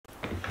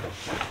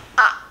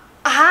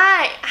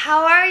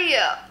Hurry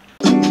up!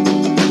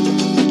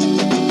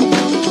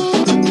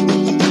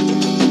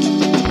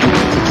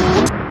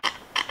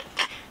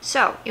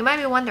 So, you might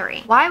be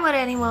wondering, why would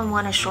anyone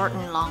want to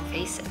shorten long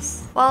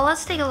faces? Well,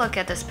 let's take a look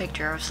at this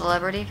picture of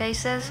celebrity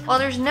faces. Well,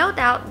 there's no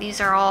doubt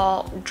these are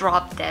all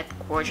drop-dead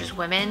gorgeous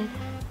women.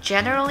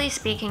 Generally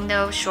speaking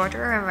though,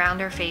 shorter and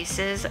rounder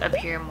faces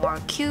appear more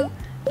cute,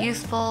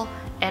 youthful,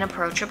 and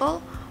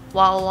approachable,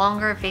 while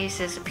longer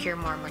faces appear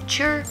more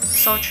mature,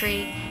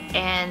 sultry,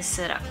 and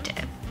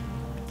seductive.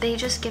 They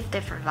just give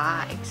different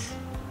vibes.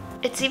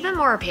 It's even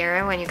more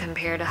apparent when you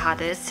compare the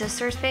Hadid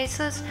sisters'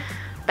 faces.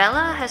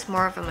 Bella has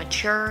more of a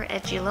mature,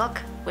 edgy look,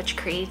 which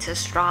creates a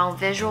strong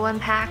visual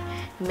impact,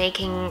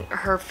 making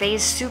her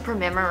face super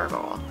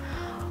memorable.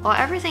 While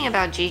everything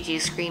about Gigi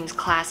screams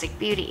classic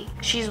beauty,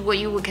 she's what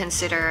you would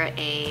consider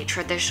a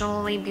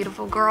traditionally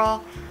beautiful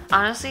girl.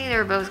 Honestly,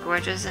 they're both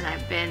gorgeous and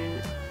I've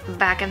been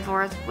back and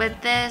forth with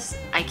this.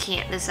 I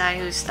can't decide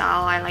whose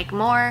style I like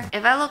more.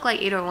 If I look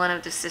like either one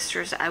of the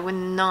sisters, I would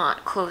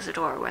not close the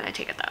door when I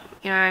take a dump.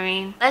 You know what I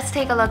mean? Let's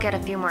take a look at a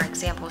few more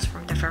examples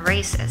from different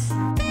races.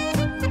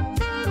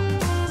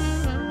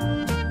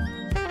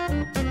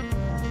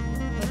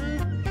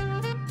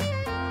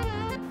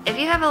 If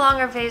you have a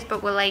longer face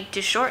but would like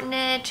to shorten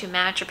it to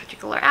match a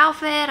particular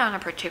outfit on a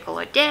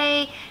particular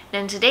day,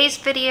 then in today's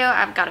video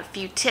I've got a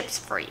few tips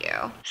for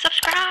you.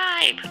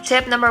 Subscribe!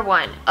 Tip number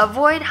 1.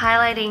 Avoid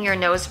highlighting your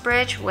nose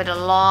bridge with a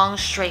long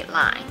straight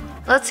line.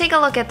 Let's take a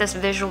look at this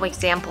visual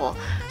example.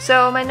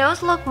 So my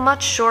nose looked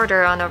much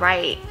shorter on the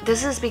right.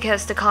 This is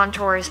because the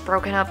contour is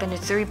broken up into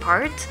 3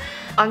 parts: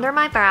 under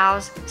my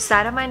brows,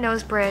 side of my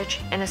nose bridge,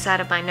 and the side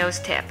of my nose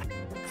tip.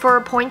 For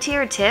a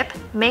pointier tip,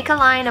 make a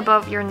line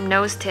above your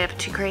nose tip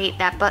to create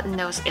that button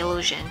nose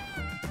illusion.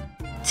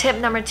 Tip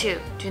number 2.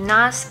 Do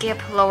not skip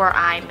lower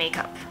eye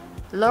makeup.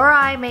 Lower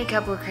eye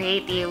makeup will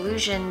create the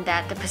illusion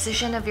that the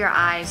position of your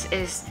eyes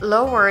is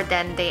lower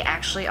than they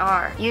actually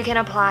are. You can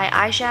apply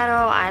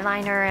eyeshadow,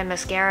 eyeliner, and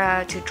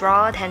mascara to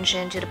draw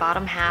attention to the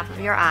bottom half of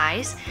your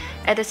eyes.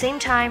 At the same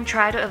time,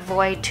 try to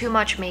avoid too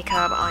much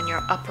makeup on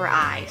your upper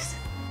eyes.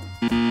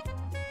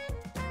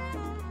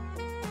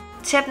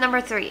 Tip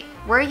number 3.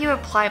 Where you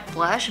apply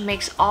blush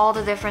makes all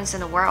the difference in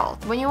the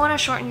world. When you want to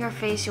shorten your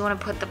face, you want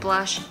to put the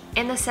blush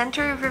in the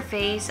center of your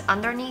face,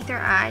 underneath your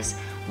eyes,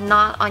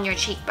 not on your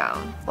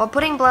cheekbone. While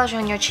putting blush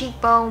on your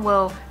cheekbone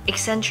will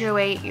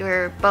accentuate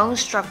your bone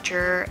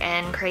structure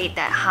and create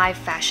that high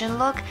fashion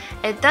look,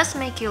 it does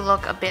make you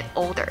look a bit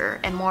older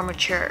and more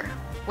mature.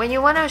 When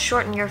you want to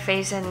shorten your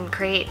face and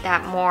create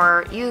that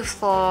more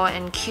youthful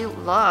and cute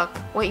look,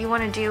 what you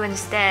want to do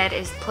instead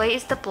is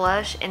place the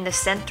blush in the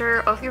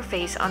center of your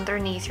face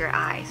underneath your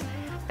eyes,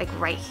 like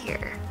right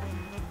here.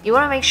 You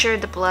want to make sure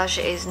the blush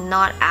is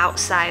not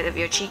outside of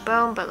your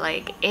cheekbone, but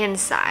like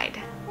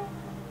inside.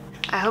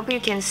 I hope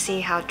you can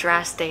see how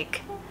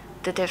drastic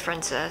the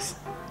difference is.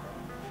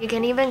 You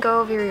can even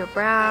go over your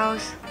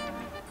brows,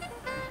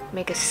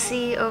 make a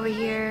C over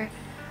here,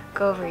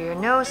 go over your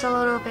nose a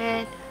little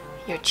bit,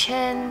 your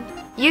chin.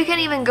 You can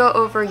even go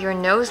over your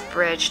nose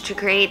bridge to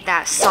create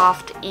that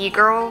soft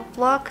e-girl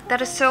look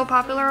that is so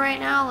popular right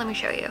now. Let me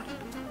show you.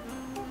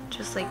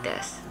 Just like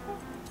this.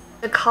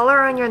 The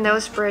color on your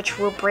nose bridge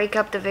will break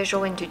up the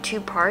visual into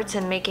 2 parts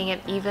and making it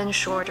even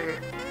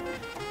shorter.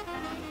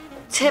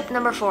 Tip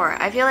number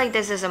 4. I feel like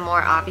this is a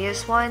more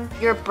obvious one.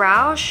 Your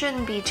brows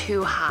shouldn't be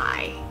too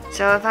high.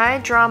 So if I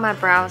draw my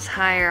brows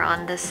higher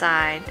on this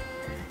side,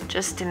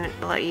 just to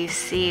let you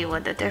see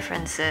what the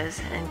difference is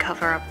and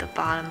cover up the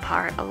bottom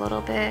part a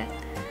little bit.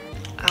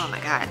 Oh my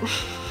god.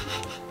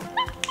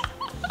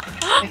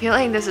 I feel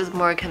like this is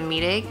more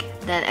comedic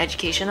than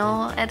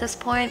educational at this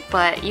point,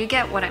 but you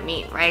get what I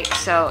mean, right?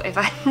 So if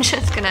I'm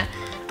just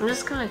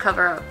gonna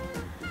cover up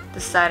the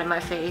side of my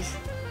face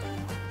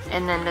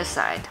and then this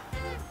side.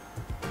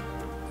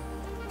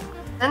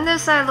 And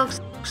this side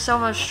looks so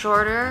much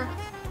shorter.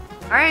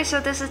 Alright, so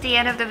this is the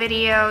end of the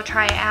video.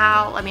 Try it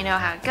out, let me know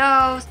how it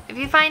goes. If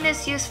you find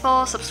this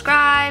useful,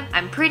 subscribe.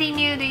 I'm pretty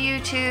new to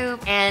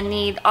YouTube and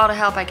need all the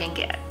help I can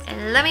get.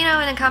 And let me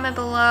know in the comment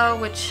below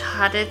which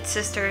Hadid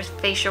sisters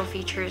facial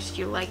features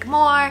you like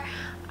more.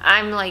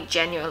 I'm like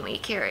genuinely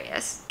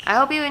curious. I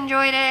hope you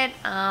enjoyed it.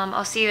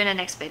 I'll see you in the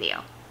next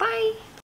video. Bye!